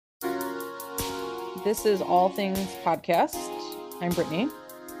This is All Things Podcast. I'm Brittany,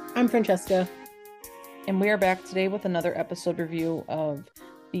 I'm Francesca. and we are back today with another episode review of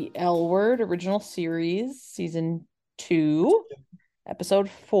the L Word original series, season 2, episode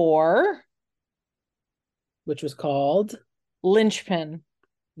 4, Which was called Lynchpin.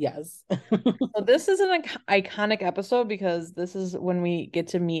 Yes. So this is an iconic episode because this is when we get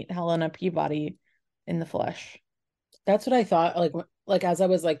to meet Helena Peabody in the flesh. That's what I thought. Like as I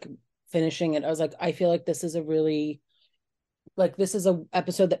was like finishing it, I was like, I feel like this is a really this is a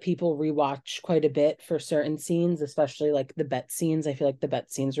episode that people rewatch quite a bit for certain scenes, especially like the bet scenes. I feel like the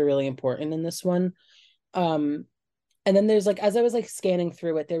bet scenes are really important in this one. Um, and then there's like as I was like scanning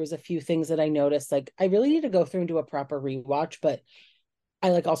through it, there was a few things that I noticed. Like I really need to go through and do a proper rewatch, but I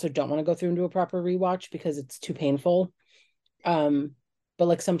like also don't want to go through and do a proper rewatch because it's too painful. Um, but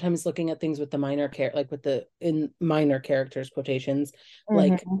like sometimes looking at things with the with the in minor characters quotations,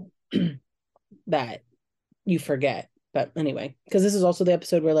 like Mhm. that you forget. But anyway, because this is also the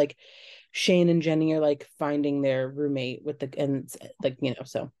episode where like Shane and Jenny are like finding their roommate with the and like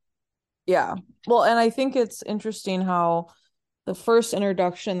so Yeah. Well, and I think it's interesting how the first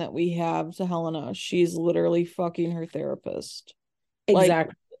introduction that we have to Helena, she's literally fucking her therapist. Like,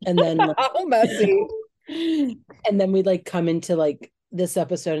 exactly. And then how messy. and then we like come into like this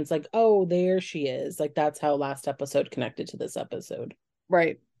episode and it's like, oh, there she is. Like that's how last episode connected to this episode.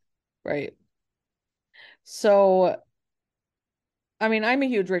 Right, right. So, I mean, I'm a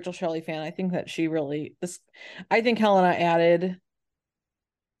huge Rachel Shelley fan. I think that she really this I think Helena added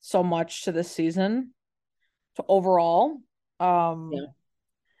so much to this season to overall. Um, Yeah.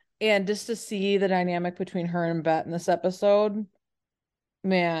 and just to see the dynamic between her and Bet in this episode,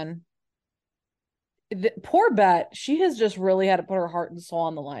 man, poor Bet, she has just really had to put her heart and soul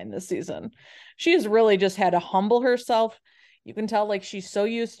on the line this season. She has really just had to humble herself. You can tell like she's so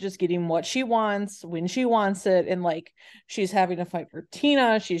used to just getting what she wants when she wants it. And like she's having to fight for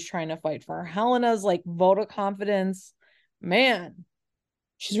Tina. She's trying to fight for Helena's like vote of confidence. Man.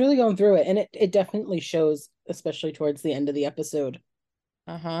 She's really going through it. And it definitely shows, especially towards the end of the episode.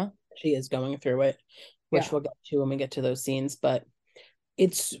 Uh-huh. She is going through it, which Yeah. we'll get to when we get to those scenes. But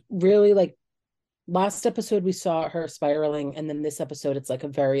it's really like last episode we saw her spiraling, and then this episode it's like a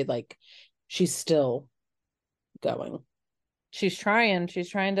very like she's still going. She's trying. She's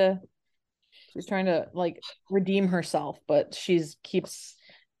trying to like redeem herself, but she's keeps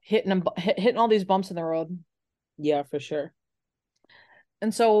hitting all these bumps in the road. Yeah, for sure.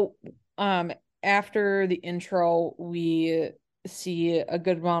 And so after the intro, we see a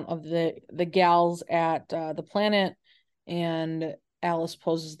good amount of the gals at the planet, and Alice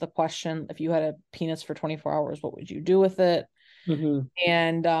poses the question, if you had a penis for 24 hours, what would you do with it? Mm-hmm.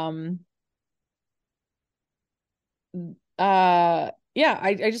 And yeah,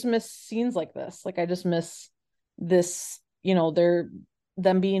 I just miss scenes like this. Like I just miss this, they're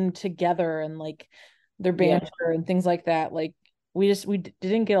them being together and like their Yeah, banter and things like that. Like we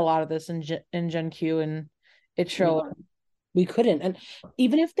didn't get a lot of this in Gen Q, and it showed. no, we couldn't. And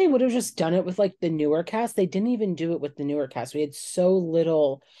even if they would have just done it with like the newer cast, they didn't even do it with the newer cast. We had so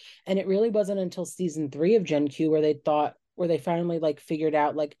little, and it really wasn't until season 3 of Gen Q where they finally like figured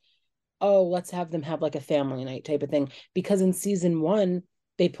out like, oh, let's have them have like a family night type of thing. Because in season 1,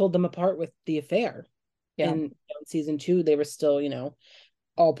 they pulled them apart with the affair. Yeah. And in season 2, they were still,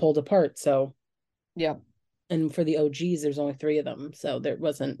 all pulled apart. So, Yeah. and for the OGs, there's only 3 of them. So there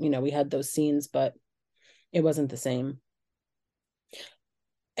wasn't, we had those scenes, but it wasn't the same.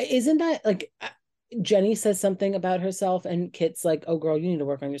 Isn't that like Jenny says something about herself and Kit's like, oh girl, you need to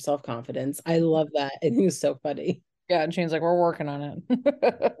work on your self-confidence. I love that. I think it's so funny. Yeah, and Shane's like, we're working on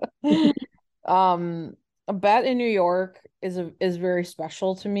it. A Bet in New York is very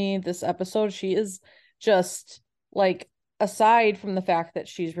special to me. This episode, she is just like, aside from the fact that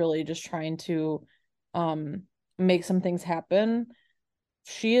she's really just trying to um make some things happen,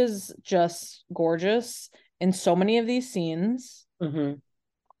 she is just gorgeous in so many of these scenes. Hmm.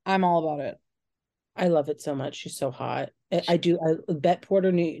 I'm all about it. I love it so much. She's so hot. I do. Bet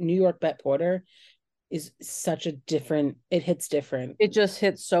Porter, New York Bet Porter is such a different, it hits different. It just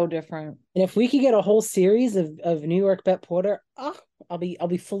hits so different. And if we could get a whole series of New York Bet Porter, oh, I'll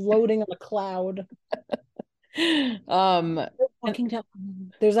be floating on a cloud. Um and Walking down.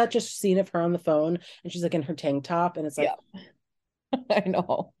 There's that just scene of her on the phone and she's like in her tank top and it's like, yeah, I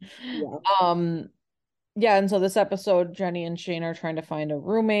know. yeah. Um yeah, and so this episode, Jenny and Shane are trying to find a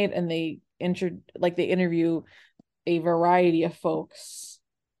roommate, and they interview a variety of folks.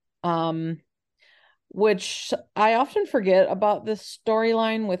 Um, which I often forget about this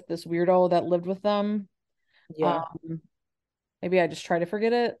storyline with this weirdo that lived with them. Yeah. Um, maybe I just try to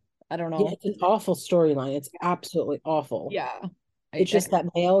forget it. I don't Yeah, know. it's an awful storyline. It's absolutely awful. Yeah. It's I just that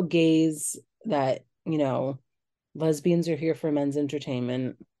male gaze that, lesbians are here for men's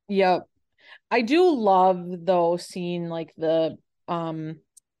entertainment. Yep. I do love though seeing like the um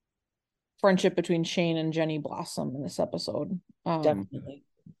friendship between Shane and Jenny blossom in this episode. Definitely.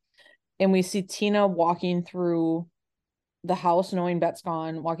 And we see Tina walking through the house, knowing Bet's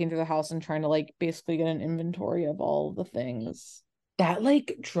gone, walking through the house and trying to like basically get an inventory of all the things. That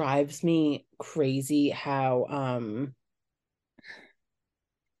like drives me crazy how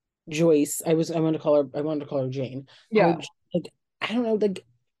Joyce, I wanted to call her Jane. Yeah. How like I don't know, like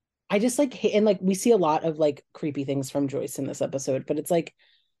I just like and like we see a lot of like creepy things from Joyce in this episode, but it's like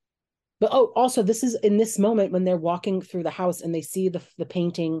but oh, also this is in this moment when they're walking through the house and they see the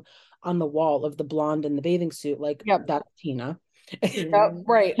painting on the wall of the blonde in the bathing suit, like Yep. that's Tina. Yep.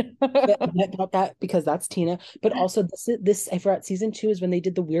 Right. About that because that's Tina. But also this I forgot season 2 is when they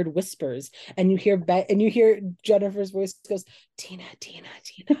did the weird whispers and you hear Jennifer's voice goes, Tina, Tina,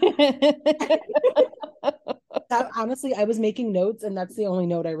 Tina. That, honestly, I was making notes and that's the only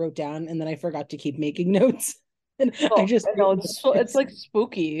note I wrote down, and then I forgot to keep making notes. And I Well, just I know it's like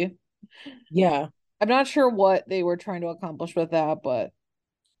spooky. yeah. I'm not sure what they were trying to accomplish with that, but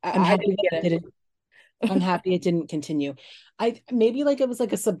I'm I happy didn't that get it didn't. I'm happy it didn't continue. I maybe like it was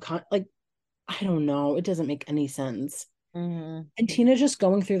like a subcon like I don't know. It doesn't make any sense. it. And Tina just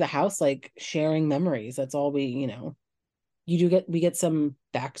going through the house, like sharing memories. That's all we get some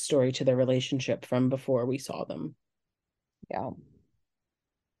backstory to their relationship from before we saw them. Yeah.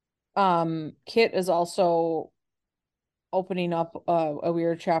 Kit is also opening up a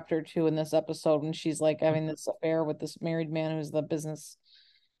weird chapter too in this episode when she's like having this affair with this married man who's the business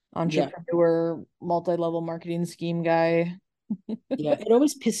Yeah. entrepreneur, multi-level marketing scheme guy. Yeah. It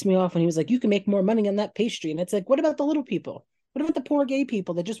always pissed me off when he was like, you can make more money on that pastry. And it's like, what about the little people? What about the poor gay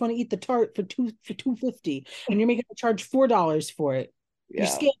people that just want to eat the tart for 250 and you're making them charge $4 for it? You're Yeah,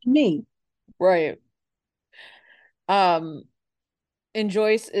 scamming me. right. Um, and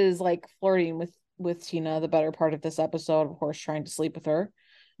Joyce is like flirting with Tina the better part of this episode, of course, trying to sleep with her.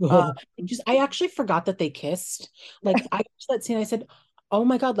 Um, Ugh. I actually forgot that they kissed. Like I watched that scene, I said, oh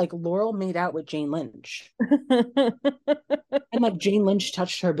my God, like Laurel made out with Jane Lynch. And like Jane Lynch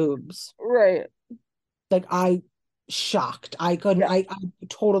touched her boobs. right. Like I shocked. I couldn't Yeah, I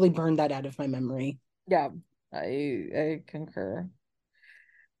totally burned that out of my memory. yeah. I concur.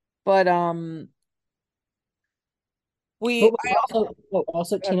 But But we I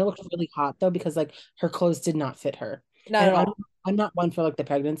also Tina looked really hot though because like her clothes did not fit her. not And at all. I'm not one for like the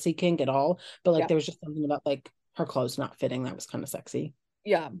pregnancy kink at all, but like Yeah, there was just something about like her clothes not fitting that was kind of sexy.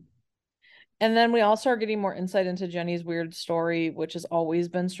 yeah. And then we also are getting more insight into Jenny's weird story, which has always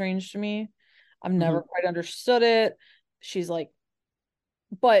been strange to me. I've never Mhm. quite understood it. She's like,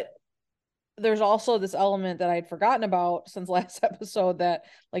 but there's also this element that I'd forgotten about since last episode that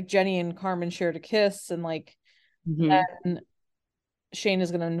like Jenny and Carmen shared a kiss, and like Mhm. then Shane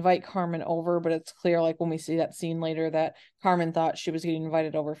is going to invite Carmen over, but it's clear like when we see that scene later that Carmen thought she was getting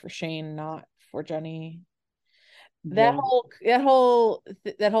invited over for Shane, not for Jenny. That Yeah. whole that whole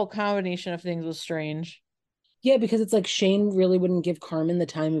that whole combination of things was strange. Yeah, because it's like Shane really wouldn't give Carmen the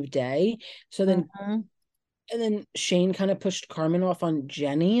time of day. So then Mhm. and then Shane kind of pushed Carmen off on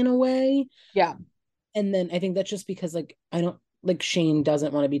Jenny in a way. Yeah, And then I think that's just because like I don't like Shane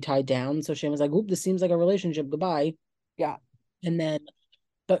doesn't want to be tied down. So Shane was like, oop, this seems like a relationship. Goodbye. yeah. And then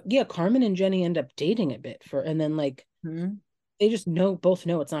but yeah, Carmen and Jenny end up dating a bit for and then like Mhm. they just know both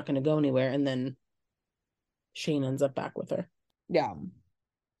know it's not gonna go anywhere. And then Shane ends up back with her. Yeah.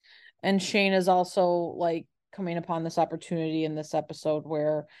 And Shane is also like coming upon this opportunity in this episode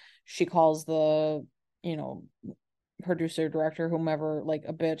where she calls the, you know, producer, director, whomever, like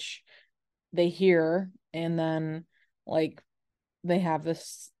a bitch. They hear, and then like they have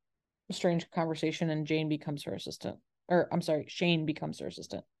this strange conversation, and Jane becomes her assistant. Or I'm sorry, Shane becomes her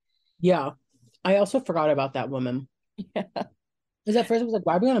assistant. Yeah. I also forgot about that woman. Yeah. Because at first I was like,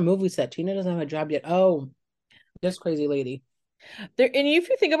 why are we on a movie set? Tina doesn't have a job yet. Oh, this crazy lady. There, and if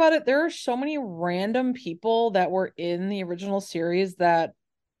you think about it, there are so many random people that were in the original series that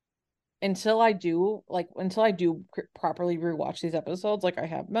until I do properly rewatch these episodes like I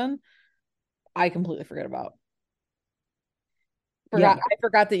have been, I completely forget about. Yeah. I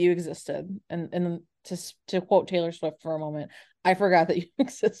forgot that you existed. And to quote Taylor Swift for a moment, I forgot that you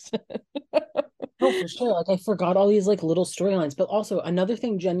existed. Oh, for sure. Like I forgot all these like little storylines. But also another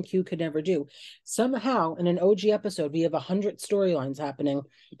thing Gen Q could never do. Somehow in an OG episode, we have 100 storylines happening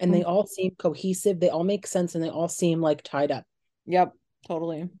and they all seem cohesive. They all make sense and they all seem like tied up. Yep,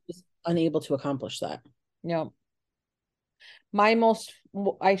 totally. Just unable to accomplish that. Yep. My most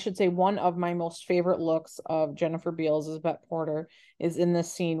I should say one of my most favorite looks of Jennifer Beals as Bette Porter is in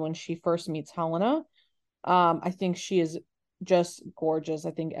this scene when she first meets Helena. I think she is just gorgeous.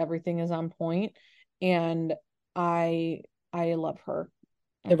 I think everything is on point, and I I love her.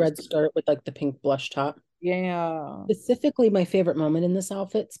 I The just red skirt with like the pink blush top. yeah. Specifically, my favorite moment in this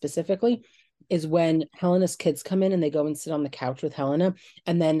outfit specifically is when Helena's kids come in and they go and sit on the couch with Helena,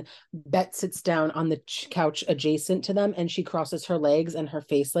 and then Bet sits down on the couch adjacent to them, and she crosses her legs and her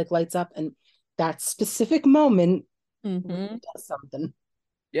face like lights up, and that specific moment really Hmm. does something.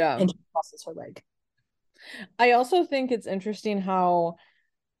 Yeah. And she crosses her leg. I also think it's interesting how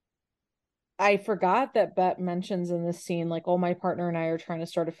I forgot that Bette mentions in this scene, like, oh, my partner and I are trying to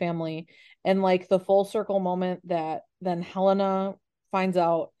start a family. And like the full circle moment that then Helena finds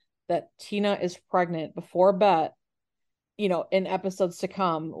out that Tina is pregnant before Bette, in episodes to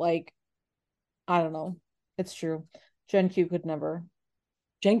come. Like, I don't know. It's true. Gen Q could never.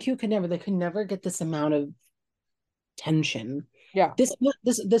 Gen Q could never, they could never get this amount of tension. Yeah.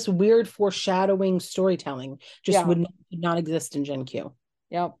 This weird foreshadowing storytelling just Yeah. would not exist in Gen Q.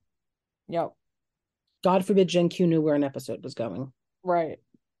 Yep. Yep. God forbid Gen Q knew where an episode was going. Right.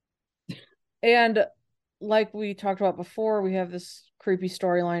 And like we talked about before, we have this creepy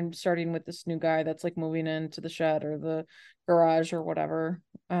storyline starting with this new guy that's like moving into the shed or the garage or whatever.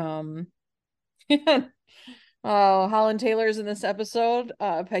 And, oh, Holland Taylor's in this episode.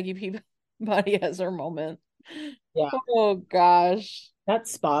 Peggy Peabody has her moment. Yeah. Oh gosh. That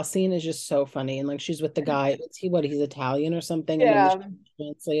spa scene is just so funny. And like she's with the guy, he's Italian or something. And then the Yeah.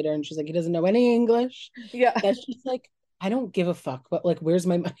 translator, and she's like, he doesn't know any English. Yeah. That's just like, I don't give a fuck, but like, where's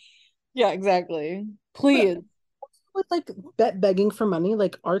my money? Yeah, exactly. But Please. with like begging for money,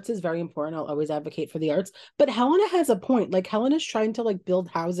 like arts is very important. I'll always advocate for the arts. But Helena has a point. Like Helena's trying to like build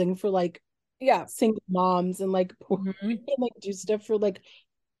housing for like Yeah. single moms and like poor Mhm. and like do stuff for like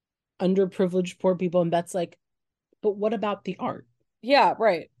underprivileged poor people. And that's like, but what about the art? Yeah,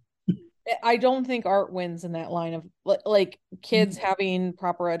 right. I don't think art wins in that line of like kids having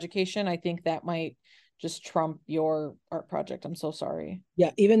proper education. I think that might just trump your art project. I'm so sorry.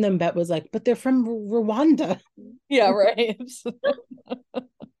 Yeah, even then Bet was like, but they're from Rwanda. Yeah, right.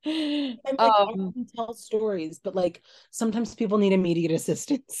 I'm like, I Um, can tell stories, but like sometimes people need immediate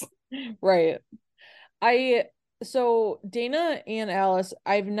assistance. right. I so Dana and Alice,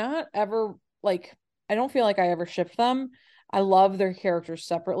 I've not ever like I don't feel like I ever shipped them. I love their characters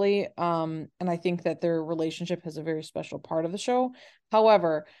separately. And I think that their relationship has a very special part of the show.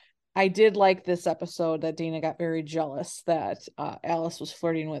 However, I did like this episode that Dana got very jealous that Alice was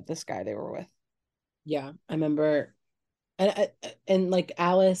flirting with this guy they were with. Yeah, I remember, and like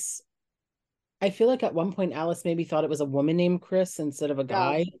Alice, I feel like at one point Alice maybe thought it was a woman named Chris instead of a Yeah.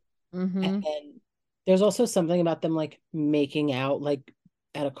 guy. And Mm-hmm. then there's also something about them like making out like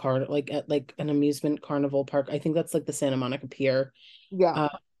at a car, like at like an amusement carnival park. I think that's like the Santa Monica Pier. Yeah.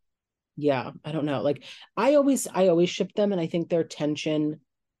 Uh, yeah, I don't know. Like I always ship them, and I think their tension,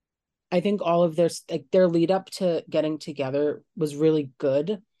 I think all of their lead up to getting together was really good,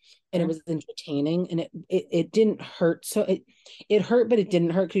 and it Mm. was entertaining, and it didn't hurt. So it hurt, but it didn't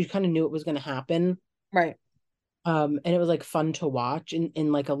hurt because you kind of knew it was going to happen. Right. And it was like fun to watch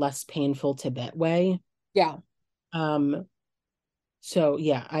in like a less painful Tibet way. Yeah. Um, so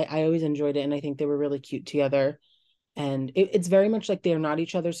yeah, I always enjoyed it, and I think they were really cute together. And it's very much like they're not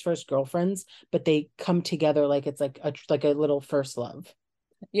each other's first girlfriends, but they come together like it's like a little first love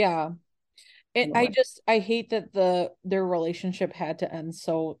Yeah. in a I way. just I hate that their relationship had to end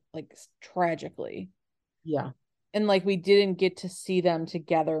so like tragically. Yeah, And like we didn't get to see them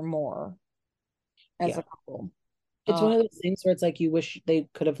together more as yeah. a couple. It's Uh one of those things where it's like you wish they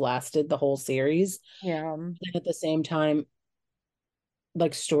could have lasted the whole series. yeah. And at the same time,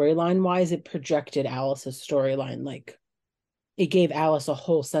 like storyline wise, it projected Alice's storyline. Like it gave Alice a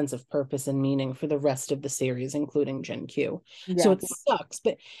whole sense of purpose and meaning for the rest of the series, including Gen Q. So Yeah. it sucks,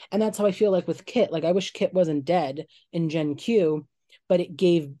 but and that's how I feel like with Kit. Like I wish Kit wasn't dead in Gen Q, but it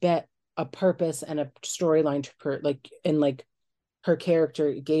gave Bet a purpose and a storyline to her, like and like her character.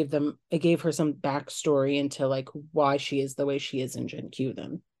 It gave her some backstory into like why she is the way she is in Gen Q.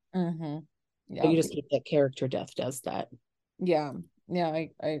 Then, Mm-hmm. but Yeah. you just hate that character death does that. Yeah. Yeah,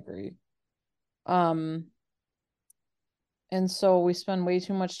 I agree. Um and so we spend way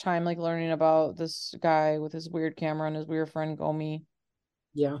too much time like learning about this guy with his weird camera and his weird friend Gomi.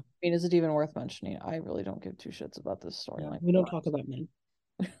 Yeah, I mean, is it even worth mentioning? I really don't give two shits about this yeah. storyline. We don't talk about men.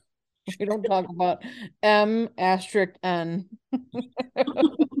 We don't talk about M asterisk N.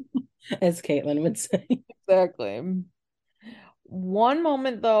 As Caitlin would say. Exactly. One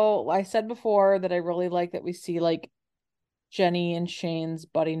moment though, I said before that I really like that we see like Jenny and Shane's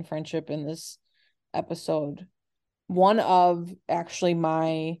budding friendship in this episode. One of actually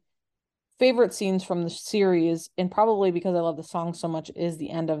my favorite scenes from the series, and probably because I love the song so much, is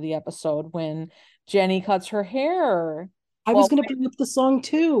the end of the episode when Jenny cuts her hair. I was Well, gonna bring up the song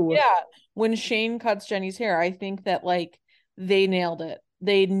too. yeah, when Shane cuts Jenny's hair, I think that like they nailed it.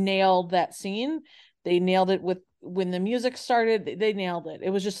 They nailed that scene. They nailed it with when the music started. They nailed it. It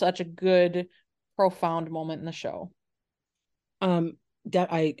was just such a good, profound moment in the show. Um,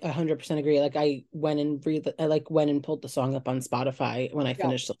 that I 100% agree. Like I like went and pulled the song up on Spotify when I Yeah.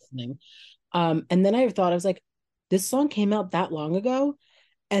 finished listening. And then I thought I was like, this song came out that long ago,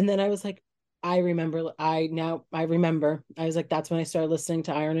 and then I was like, I remember. I was like, that's when I started listening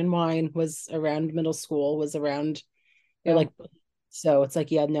to Iron and Wine. Was around middle school. Was around or Yeah. like, so it's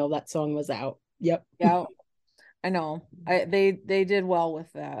like, yeah, no, that song was out. Yep. Yeah. I know. They did well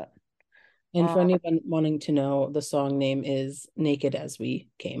with that. And for anyone wanting to know, the song name is "Naked as We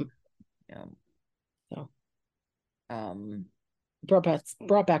Came." Yeah. So Um, brought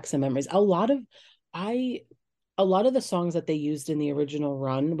back some memories. I a lot of the songs that they used in the original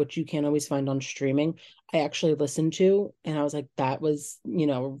run, which you can't always find on streaming, I actually listened to, and I was like, that was,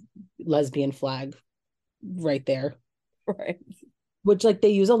 lesbian flag right there. right. Which like they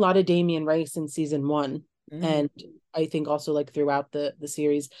use a lot of Damien Rice in season one, Mhm. and I think also like throughout the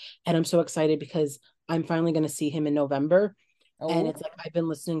series. And I'm so excited because I'm finally going to see him in November, and Oh, it's like I've been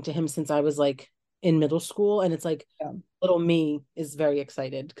listening to him since I was like in middle school, and it's like yeah. little me is very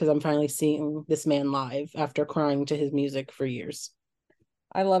excited because I'm finally seeing this man live after crying to his music for years.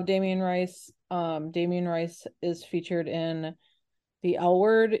 I love Damien Rice. Damien Rice is featured in The L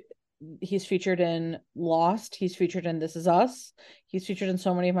Word. He's featured in Lost. He's featured in This Is Us. He's featured in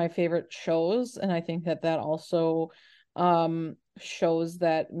so many of my favorite shows, and I think that that also shows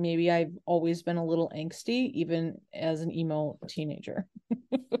that maybe I've always been a little angsty, even as an emo teenager.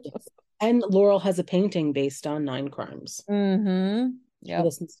 Yes. And Laurel has a painting based on Nine Crimes. Mm-hmm. She Yep.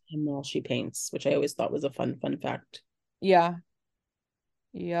 listens to him while she paints, which I always thought was a fun fact. Yeah.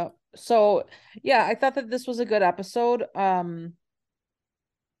 Yep. So yeah, I thought that this was a good episode.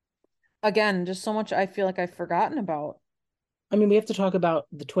 Again, just so much I feel like I've forgotten about. I mean, we have to talk about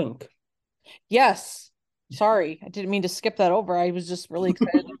the twink. Yes. Sorry, I didn't mean to skip that over. I was just really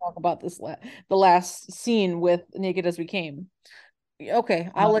excited to talk about the last scene with Naked as We Came. Okay,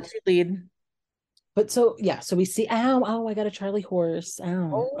 I'll let Um, you lead. but so yeah, so we see, ow, I got a Charlie horse.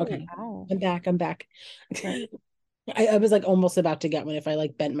 Ow. Oh, Okay. ow. I'm back. I was like almost about to get one if I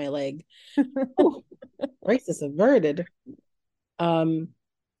like bent my leg. Oh, crisis averted. Um,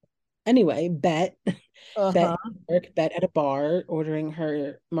 anyway, Bet Uh-huh. Bet at a bar ordering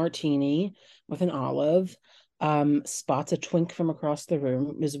her martini with an olive. Spots a twink from across the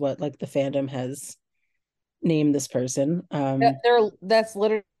room is what like the fandom has named this person. That's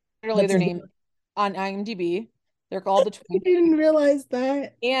literally That's their name on IMDb. They're called the I Twink. didn't realize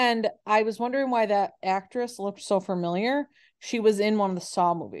that. And I was wondering why that actress looked so familiar. She was in one of the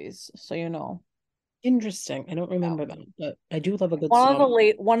Saw movies, so you know. Interesting. I don't Yeah. remember that, but I do love a good song.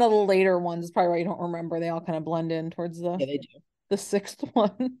 One of the later ones is probably why you don't remember. They all kind of blend in towards Yeah, they do. the sixth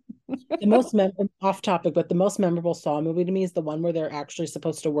one. The most off topic, but the most memorable Saw movie to me is the one where they're actually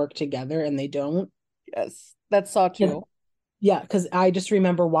supposed to work together and they don't. Yes, that's Saw Yeah, 2. yeah, because I just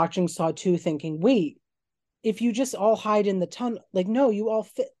remember watching Saw 2 thinking, wait, if you just all hide in the tunnel, like, no, you all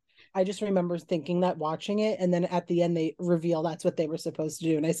fit. I just remember thinking that watching it, and then at the end they reveal that's what they were supposed to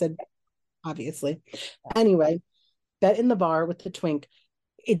do. And I said, obviously. Anyway, Bet in the bar with the twink.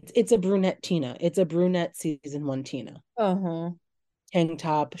 It's a brunette Tina. It's a brunette season one Tina. Uh-huh. Tank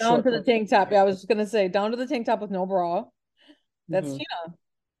top, Down short to the purple. tank top. Yeah, I was just gonna say down to the tank top with no bra. That's Mhm. Tina.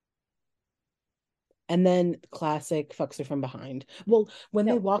 And then classic fucks her from behind. Well, when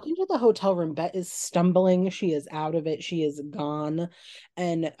they Yep. walk into the hotel room, Bet is stumbling. She is out of it. She is gone.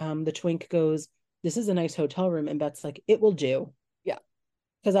 And the twink goes, "This is a nice hotel room." And Bet's like, "It will do." Yeah.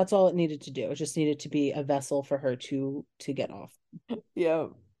 Because that's all it needed to do. It just needed to be a vessel for her to get off. Yeah.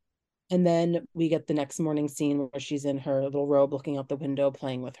 And then we get the next morning scene where she's in her little robe looking out the window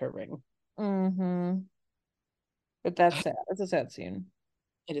playing with her ring. Mm-hmm. But that's sad. That's a sad scene.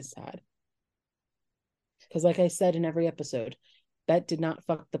 It is sad. Because, like I said in every episode, Bet did not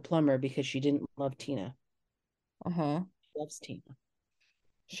fuck the plumber because she didn't love Tina. Uh-huh. She loves Tina.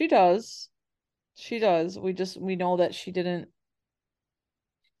 She does. She does. We know that she didn't.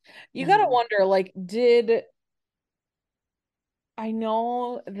 You gotta Um, wonder, like, did I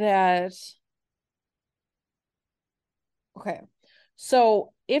know that okay.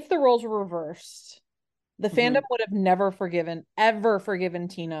 So if the roles were reversed, the fandom mhm. would have never ever forgiven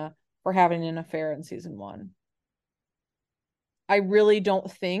Tina for having an affair in season one. I really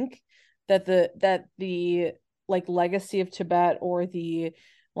don't think that the like legacy of Tibet or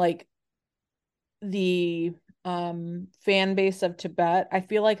like the fan base of Tibet, I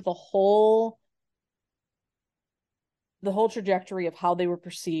feel like the whole trajectory of how they were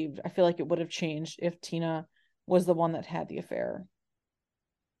perceived, I feel like it would have changed if Tina was the one that had the affair.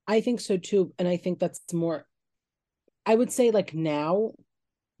 I think so too. And I think that's more, I would say like now,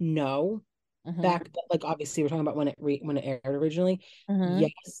 no. Mm-hmm. Back, like obviously we're talking about when it aired originally. Mm-hmm.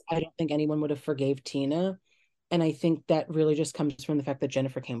 Yes, I don't think anyone would have forgave Tina. And I think that really just comes from the fact that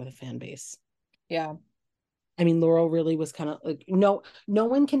Jennifer came with a fan base. Yeah. I mean, Laurel really was kind of like, no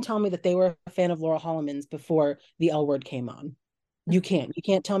one can tell me that they were a fan of Laurel Holloman's before the L Word came on. You can't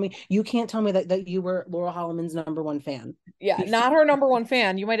tell me that you were Laurel Holloman's number one fan Yeah, before. not her number one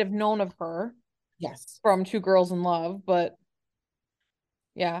fan. You might have known of her Yes. from Two Girls in Love, but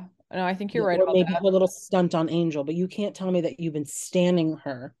yeah, no, I think you're Yeah, right or about maybe that. her little stunt on Angel, but you can't tell me that you've been standing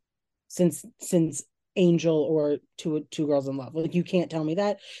her since Angel or Two Girls in Love. Like you can't tell me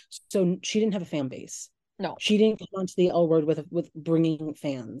that. So she didn't have a fan base. No. She didn't come onto the L Word with bringing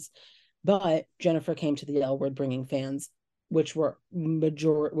fans, but Jennifer came to the L Word bringing fans, which were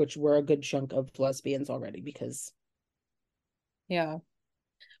a good chunk of lesbians already. Because Yeah.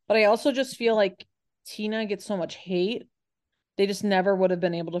 But I also just feel like Tina gets so much hate. They just never would have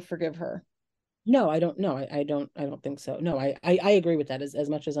been able to forgive her. no, I don't know. I don't think so. No, I agree with that. As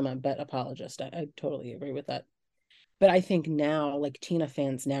much as I'm a bet apologist, I totally agree with that. But I think now, like Tina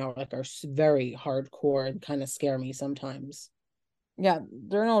fans now, like are very hardcore and kind of scare me sometimes. Yeah,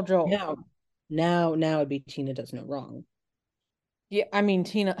 they're no joke. Now, now it'd be Tina does no wrong. Yeah, I mean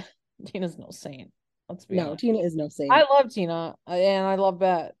Tina's no saint. Let's be No, honest. Tina is no I saint. love Tina and I love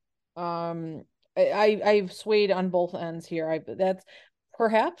Bet. I've swayed on both ends here. That's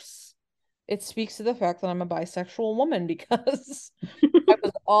perhaps it speaks to the fact that I'm a bisexual woman because I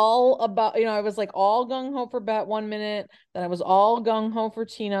was all about, I was like all gung ho for Bet one minute, then I was all gung ho for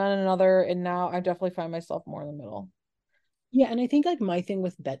Tina in another, and now I definitely find myself more in the middle. Yeah, and I think like my thing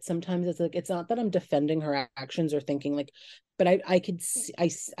with Bet sometimes is like it's not that I'm defending her actions or thinking like, but I could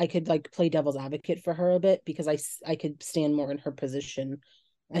I could like play devil's advocate for her a bit because I could stand more in her position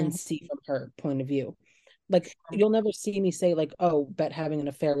and Mhm. see from her point of view. Like you'll never see me say like, oh, Bet having an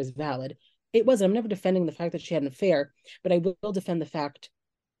affair is valid. It wasn't. I'm never defending the fact that she had an affair, but I will defend the fact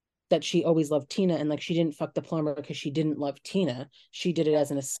that she always loved Tina and like she didn't fuck the plumber because she didn't love Tina. She did it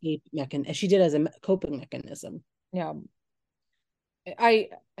as an escape mechanism. She did it as a coping mechanism. Yeah. I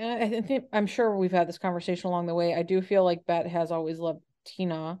I think I'm sure we've had this conversation along the way. I do feel like Bet has always loved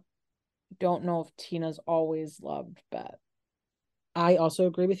Tina. Don't know if Tina's always loved Bet. I also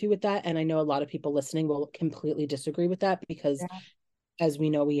agree with you with that. And I know a lot of people listening will completely disagree with that because Yeah. as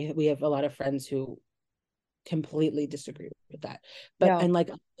we know, we have a lot of friends who completely disagree with that. But Yeah. and like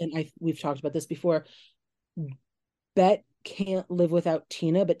and I we've talked about this before, Bet can't live without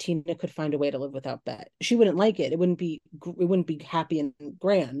Tina, but Tina could find a way to live without Bet. She wouldn't like it. It wouldn't be happy and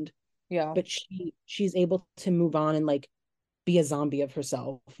grand, Yeah. but she's able to move on and like be a zombie of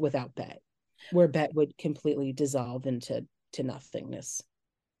herself without Bet, where Bet would completely dissolve into to nothingness.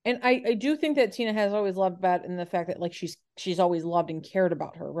 And I do think that Tina has always loved Bet in the fact that like she's always loved and cared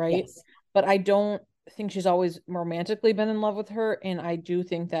about her, right? Yes. But I don't think she's always romantically been in love with her, and I do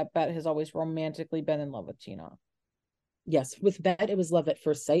think that Bet has always romantically been in love with Tina. Yes, with Bet it was love at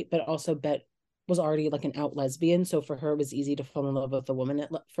first sight, but also Bet was already like an out lesbian, so for her it was easy to fall in love with a woman at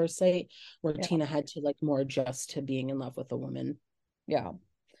first sight, where Yeah. Tina had to like more adjust to being in love with a woman. Yeah.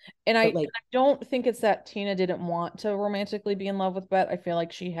 And But I like, don't think it's that Tina didn't want to romantically be in love with Bet. I feel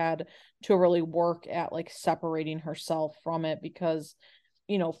like she had to really work at like separating herself from it because,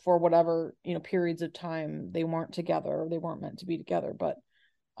 for whatever, periods of time they weren't together or they weren't meant to be together. But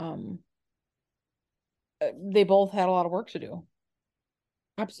um they both had a lot of work to do.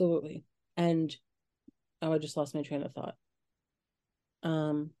 absolutely. And oh, I just lost my train of thought.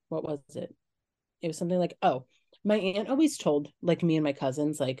 What was it? It was something like, oh, my aunt always told like me and my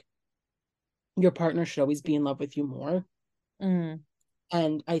cousins like your partner should always be in love with you more. Mm,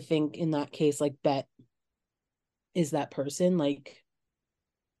 And I think in that case, like Bet is that person, like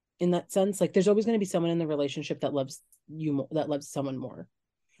in that sense, like there's always going to be someone in the relationship that loves you more, that loves someone more.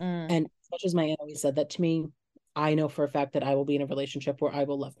 mm, And as much as my aunt always said that to me, I know for a fact that I will be in a relationship where I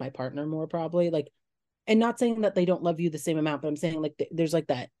will love my partner more probably. Like, and not saying that they don't love you the same amount, but I'm saying like there's like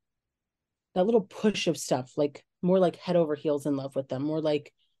that little push of stuff, like more like head over heels in love with them, more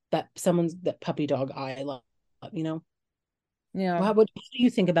like that puppy dog eye love, you know? yeah. Well, what do you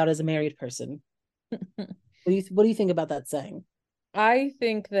think about as a married person? What do you think about that saying? I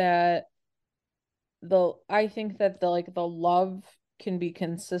think that I think that the love can be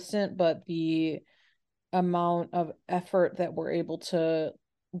consistent, but the amount of effort that we're able to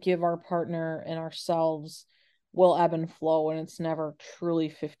give our partner and ourselves will ebb and flow, and it's never truly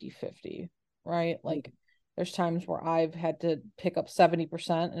 50-50, right? Like there's times where I've had to pick up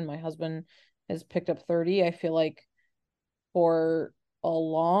 70% and my husband has picked up 30. I feel like for a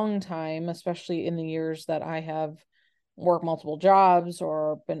long time, especially in the years that I have worked multiple jobs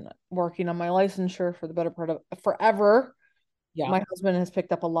or been working on my licensure for the better part of forever, Yeah. my husband has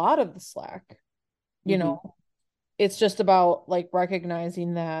picked up a lot of the slack. You Hmm. know, it's just about like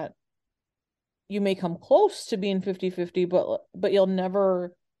recognizing that you may come close to being 50-50, but you'll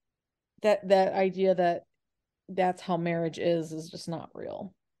never, that idea that that's how marriage is just not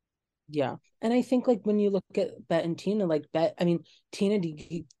real. Yeah. And I think like when you look at Bet and Tina, like Bet, I mean, Tina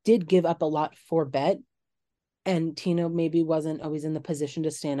did give up a lot for Bet, and Tina maybe wasn't always in the position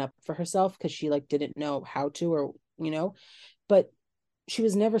to stand up for herself because she like didn't know how to, or but she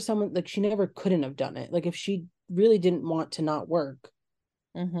was never someone like, she never couldn't have done it. Like if she really didn't want to not work,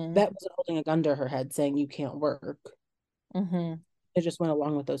 Mm-hmm. Bet wasn't holding a gun to her head saying you can't work. Mm-hmm. It just went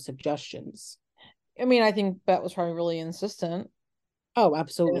along with those suggestions. I mean, I think Bet was probably really insistent Oh, and,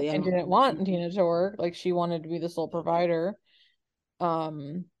 absolutely. and didn't want Tina to work. Like she wanted to be the sole provider.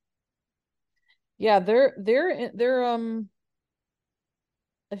 Um, yeah,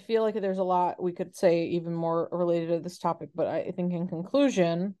 I feel like there's a lot we could say even more related to this topic, but I think in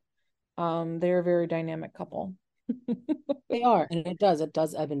conclusion, they're a very dynamic couple. They are, and it does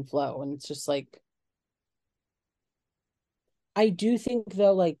ebb and flow, and it's just like, I do think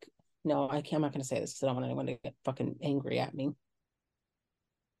though, like, no, I'm not gonna say this because I don't want anyone to get fucking angry at me.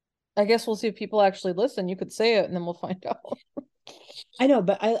 I guess we'll see if people actually listen. You could say it and then we'll find out. I know,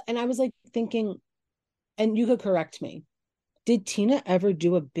 but I was like thinking, and you could correct me. Did Tina ever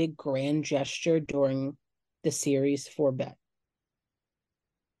do a big grand gesture during the series for Bet?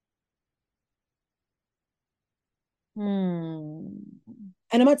 Hmm.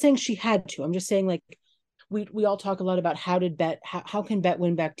 And I'm not saying she had to. I'm just saying like, we all talk a lot about how can Bet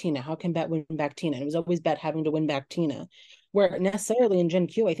win back Tina? How can Bet win back Tina? And it was always Bet having to win back Tina. Where necessarily in Gen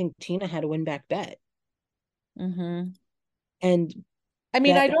Q, I think Tina had to win back Bet. Mm-hmm. And I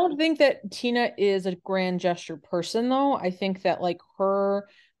mean, I Bet, don't think that Tina is a grand gesture person, though. I think that like her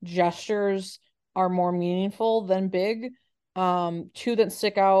gestures are more meaningful than big. Two that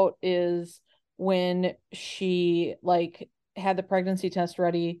stick out is when she like had the pregnancy test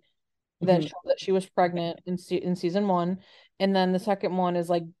ready that mhm, showed that she was pregnant in season one, and then the second one is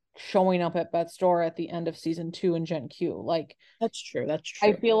like showing up at Beth's door at the end of season two in Gen Q. Like, that's true. That's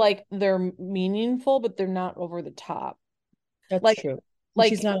I true. feel like they're meaningful, but they're not over the top. That's Like, true. And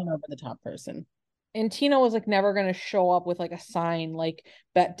she's like not an over the top person. and Tina was like never gonna show up with like a sign like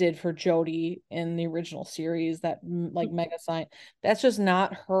Bet did for Jody in the original series, that like mega sign. That's just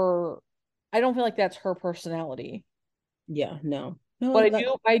not her. I don't feel like that's her personality. Yeah, no. But No,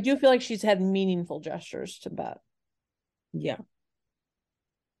 that I do feel like she's had meaningful gestures to Bet. yeah.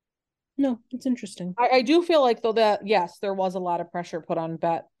 No, it's interesting. I do feel like though that yes, there was a lot of pressure put on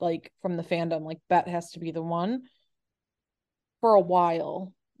Bet, like from the fandom, like Bet has to be the one for a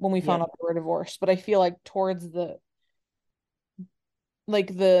while when we Yeah. found out they were divorced. But I feel like towards the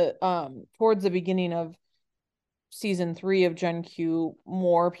beginning of season three of Gen Q,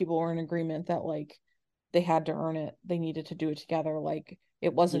 more people were in agreement that like they had to earn it. They needed to do it together. Like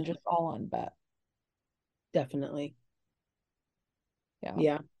it Yeah, wasn't just all on Bet. definitely. Yeah.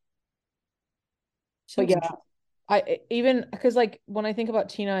 Yeah. But So yeah, interesting. I even because like when I think about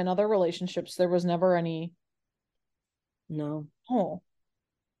Tina and other relationships, there was never any, No. oh,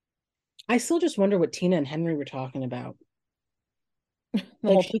 I still just wonder what Tina and Henry were talking about. the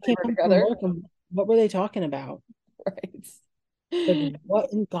Like whole time she they came were home from together. work and what were they talking about? Like Right.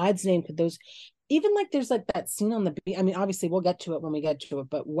 what in God's name could those, even like there's like that scene on the beach. I mean, obviously we'll get to it when we get to it,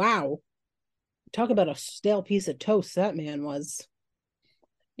 but wow. Talk about a stale piece of toast that man was.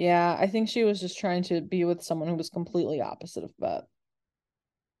 Yeah, I think she was just trying to be with someone who was completely opposite of Beth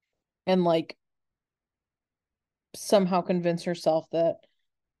and like somehow convince herself that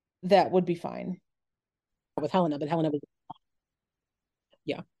that would be fine. With Helena, but Helena was,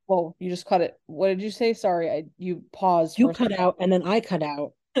 yeah. Whoa, you just cut it. What did you say? Sorry, you paused You for a cut out and then I cut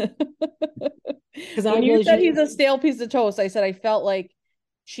out second. because I When you realized said you he's didn't. a stale piece of toast, I said I felt like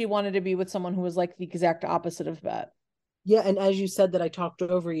she wanted to be with someone who was like the exact opposite of Beth. Yeah, and as you said that, I talked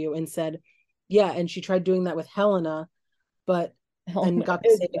over you and said, yeah, and she tried doing that with Helena, but and Helena got the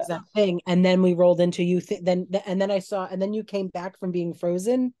is same Beth. exact thing, and then we rolled into you. Then I saw, and then you came back from being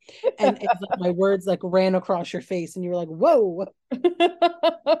frozen, and it's like my words like ran across your face, and you were like, "Whoa!"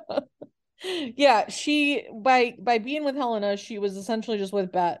 Yeah, she by being with Helena, she was essentially just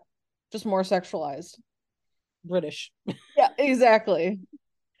with Bet, just more sexualized. British. Yeah, exactly.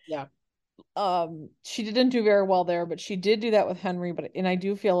 Yeah. She didn't do very well there, but she did do that with Henry, but and I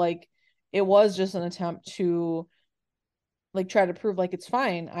do feel like it was just an attempt to like try to prove like it's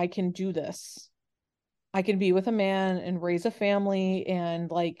fine. I can do this. I can be with a man and raise a family and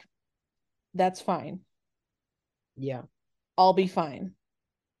like that's fine. Yeah. I'll be fine.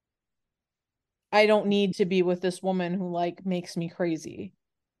 I don't need to be with this woman who like makes me crazy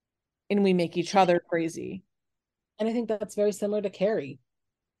and we make each other crazy. And I think that's very similar to Carrie.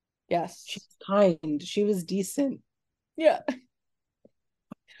 She Yes. was kind. She was decent. Yeah.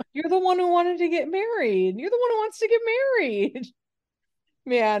 You're the one who wanted to get married. You're the one who wants to get married.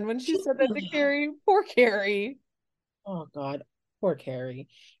 Man, when she said that to Carrie, poor Carrie. Oh God, poor Carrie.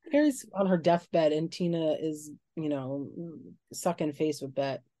 Carrie's on her deathbed, and Tina is, sucking face with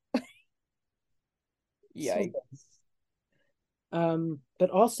Bet. So good. Yikes. But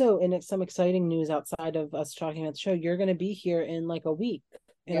also in some exciting news outside of us talking about the show, you're going to be here in like a week.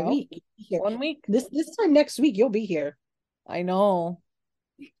 In a Yep. week, here. 1 week. This time next week, you'll be here. I know.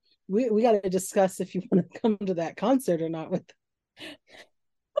 We got to discuss if you want to come to that concert or not. With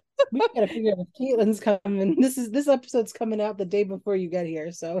we got to figure out if Caitlin's coming. This episode's coming out the day before you get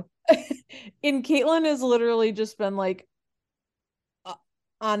here, so And Caitlin has literally just been like uh,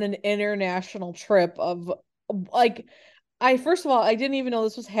 on an international trip of like I first of all, I didn't even know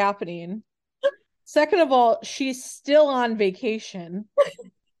this was happening. Second of all, she's still on vacation.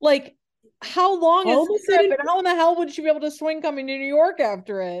 Like, how long is all of the a trip, sudden, and how in the hell would she be able to swing coming to New York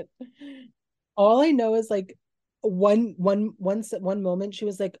after it? all I know is like one moment she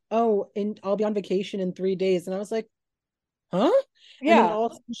was like, "Oh, and I'll be on vacation in 3 days," and I was like, "Huh?" And then Yeah, all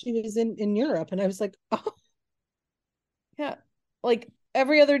of a sudden she was in Europe, and I was like, "Oh, yeah. Like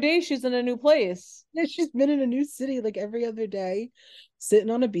every other day, she's in a new place. yeah, she's been in a new city like every other day,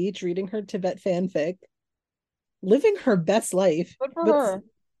 sitting on a beach reading her Tibet fanfic, living her best life, Good for but her.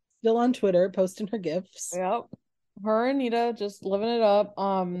 still on Twitter posting her gifs." Yep. Her and Nita just living it up.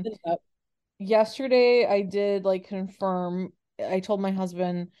 Yesterday I did like confirm. I told my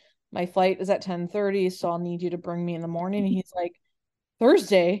husband my flight is at 10:30, so I'll need you to bring me in the morning. And he's like,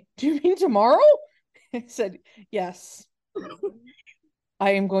 Thursday? Do you mean tomorrow? I said, yes.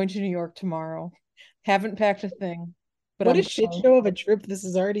 I am going to New York tomorrow. Haven't packed a thing, but What I'm a shit going. show of a trip this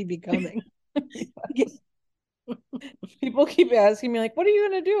is already becoming. People keep asking me, like, what are you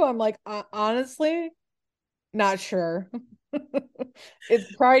going to do? I'm like, honestly, not sure.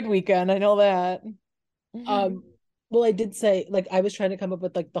 It's Pride weekend. I know that. Um, well, I did say like I was trying to come up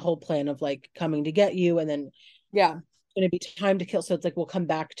with like the whole plan of like coming to get you, and then Yeah. going to be time to kill. So it's like we'll come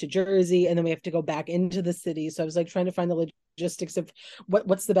back to Jersey, and then we have to go back into the city. So I was like trying to find the logistics of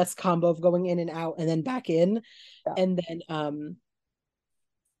what's the best combo of going in and out and then back in, Yeah. and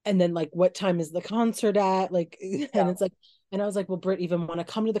then like what time is the concert at, like and Yeah. it's like, and I was like, well, Britt, even want to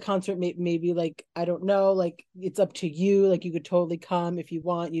come to the concert, maybe like I don't know, like it's up to you, like you could totally come if you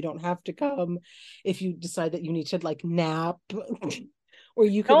want, you don't have to come if you decide that you need to like nap or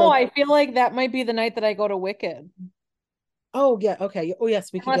you could No, like, I feel like that might be the night that I go to Wicked. oh yeah, okay, oh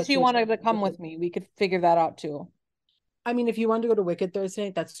yes, we could Unless get you to a wanted to come with me, we could figure that out too. I mean, if you wanted to go to Wicked Thursday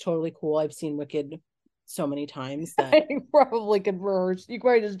night, that's totally cool. I've seen Wicked so many times that I probably could rehearse. You could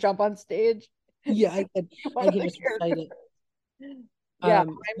probably just jump on stage. yeah, I could You I want could the just recite character. it. Yeah, I'm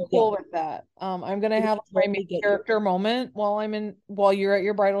So yeah, cool with that. I'm gonna we have could my main totally get you. character moment while you're at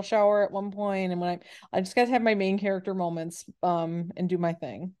your bridal shower at one point, and when I just gotta have my main character moments, and do my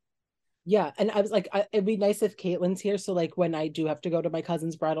thing. Yeah, and I was like, it'd be nice if Caitlin's here, so like when I do have to go to my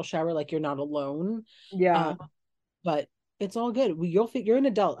cousin's bridal shower, like you're not alone. Yeah. Um, but it's all good. You're an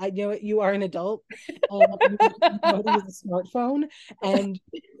adult. I know you are an adult. You know how to use a smartphone, and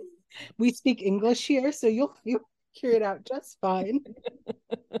we speak English here, so you'll figure it out just fine.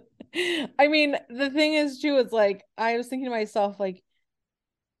 I mean, the thing is too, is like I was thinking to myself, like,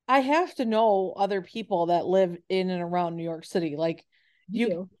 I have to know other people that live in and around New York City. Like You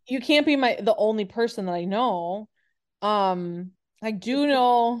you do. you can't be the only person that I know. Um, I do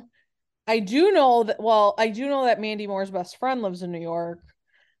know I do know that Mandy Moore's best friend lives in New York.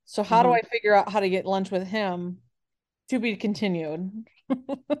 So how do Mhm. I figure out how to get lunch with him? To be continued.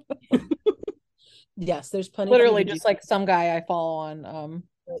 Yes, there's plenty for you Literally to do. just like some guy I follow on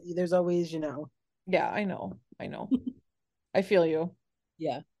There's always, yeah, I know. I know. I feel you.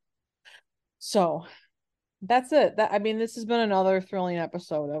 yeah. So that's it. That I mean, this has been another thrilling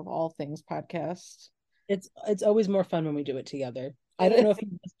episode of All Things Podcast. It's always more fun when we do it together. I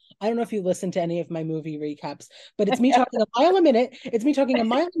don't know if you listen to any of my movie recaps, but it's me talking a mile a minute. It's me talking a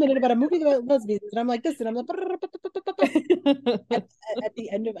mile a minute about a movie about lesbians, and I'm like this, and I'm like at, at the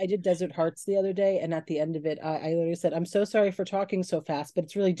end of I did Desert Hearts the other day, and at the end of it, I literally said, "I'm so sorry for talking so fast, but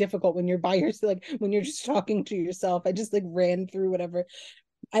it's really difficult when you're by yourself, like when you're just talking to yourself." I just like ran through whatever.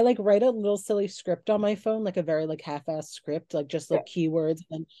 I like write a little silly script on my phone, like a very like half-assed script, like just Yeah, like keywords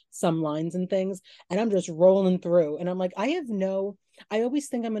and some lines and things. And I'm just rolling through. And I'm like, I always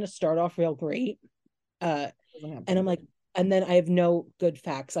think I'm gonna start off real great. doesn't And I'm happen. like, and then I have no good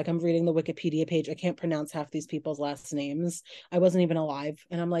facts. Like I'm reading the Wikipedia page. I can't pronounce half these people's last names. I wasn't even alive.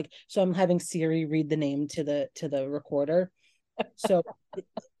 And I'm like, so I'm having Siri read the name to the recorder. So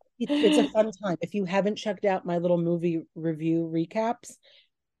it's a fun time. If you haven't checked out my little movie review recaps,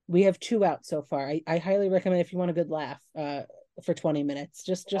 we have two out so far. I highly recommend if you want a good laugh for 20 minutes.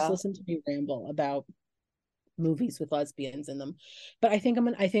 Just Yeah. listen to me ramble about movies with lesbians in them. But I think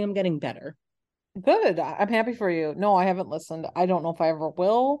I'm getting better. Good. I'm happy for you. No, I haven't listened. I don't know if I ever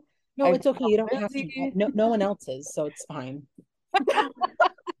will. No, I've it's okay. You don't been have to. busy. No one else is, so it's fine.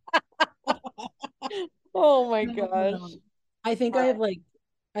 Oh my No. gosh. I think All I have right.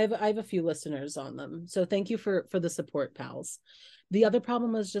 like I have a few listeners on them. So thank you for the support, pals. The other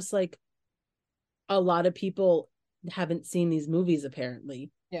problem was just like a lot of people haven't seen these movies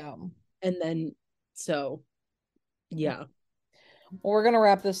apparently. Yeah. And then so yeah. Well, we're gonna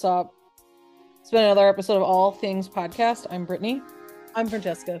wrap this up. It's been another episode of All Things Podcast. I'm Brittany, and I'm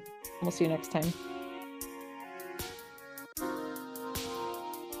Francesca. we'll see you next time.